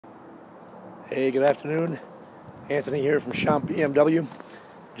Hey, good afternoon. Anthony here from Champ BMW.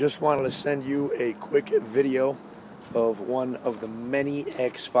 Just wanted to send you a quick video of one of the many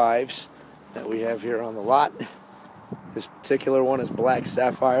X5s that we have here on the lot. This particular one is black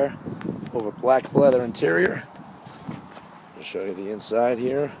sapphire over black leather interior. I'll show you the inside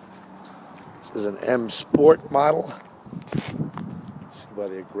here. This is an M Sport model. See by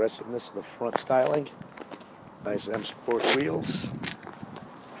the aggressiveness of the front styling. Nice M Sport wheels.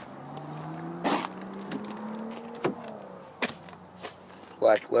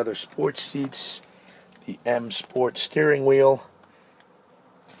 Black leather sports seats, the M Sport steering wheel,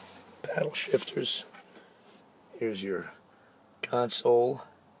 paddle shifters. Here's your console,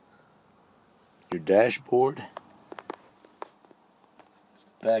 your dashboard,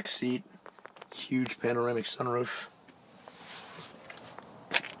 the back seat, huge panoramic sunroof.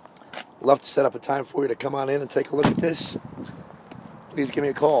 Love to set up a time for you to come on in and take a look at this. Please give me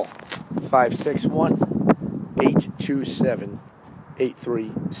a call,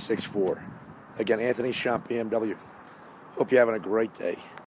 561-827-8364. Again, Anthony, Champ BMW. Hope you're having a great day.